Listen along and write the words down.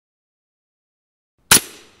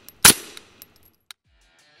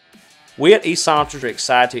We at eSilencers are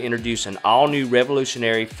excited to introduce an all-new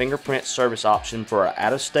revolutionary fingerprint service option for our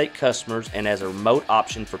out-of-state customers and as a remote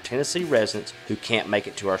option for Tennessee residents who can't make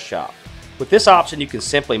it to our shop. With this option, you can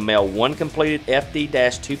simply mail one completed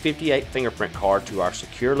FD-258 fingerprint card to our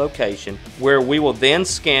secure location, where we will then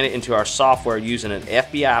scan it into our software using an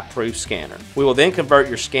FBI-approved scanner. We will then convert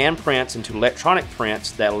your scanned prints into electronic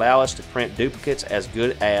prints that allow us to print duplicates as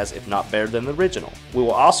good as, if not better than, the original. We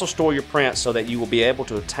will also store your prints so that you will be able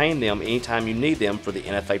to obtain them anytime you need them for the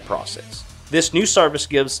NFA process. This new service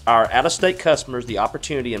gives our out-of-state customers the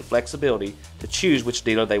opportunity and flexibility to choose which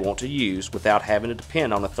dealer they want to use without having to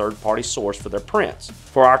depend on a third-party source for their prints.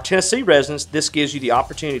 For our Tennessee residents, this gives you the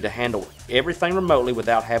opportunity to handle everything remotely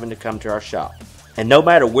without having to come to our shop. And no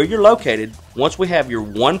matter where you're located, once we have your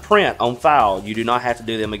one print on file, you do not have to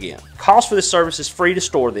do them again. Cost for this service is free to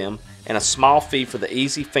store them and a small fee for the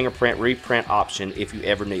easy fingerprint reprint option if you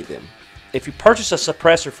ever need them. If you purchase a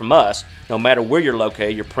suppressor from us, no matter where you're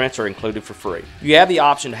located, your prints are included for free. You have the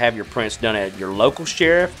option to have your prints done at your local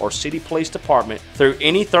sheriff or city police department through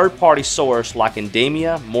any third-party source like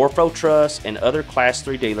Endemia, Morpho Trust, and other Class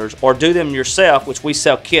 3 dealers, or do them yourself, which we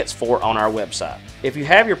sell kits for on our website. If you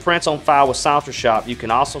have your prints on file with Silencer Shop, you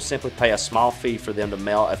can also simply pay a small fee for them to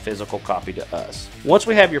mail a physical copy to us. Once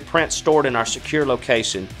we have your prints stored in our secure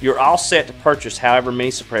location, you're all set to purchase however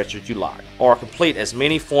many suppressors you like, or complete as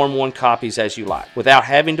many Form 1 copies as you like, without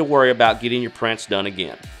having to worry about getting your prints done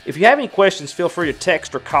again. If you have any questions, feel free to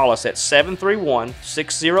text or call us at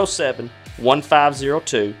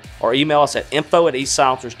 731-607-1502 or email us at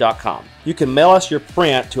info@esilencers.com. You can mail us your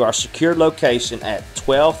print to our secure location at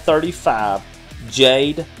 1235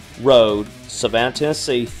 Jade Road, Savannah,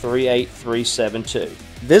 Tennessee 38372.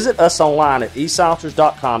 Visit us online at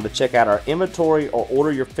eSilencers.com to check out our inventory or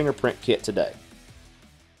order your fingerprint kit today.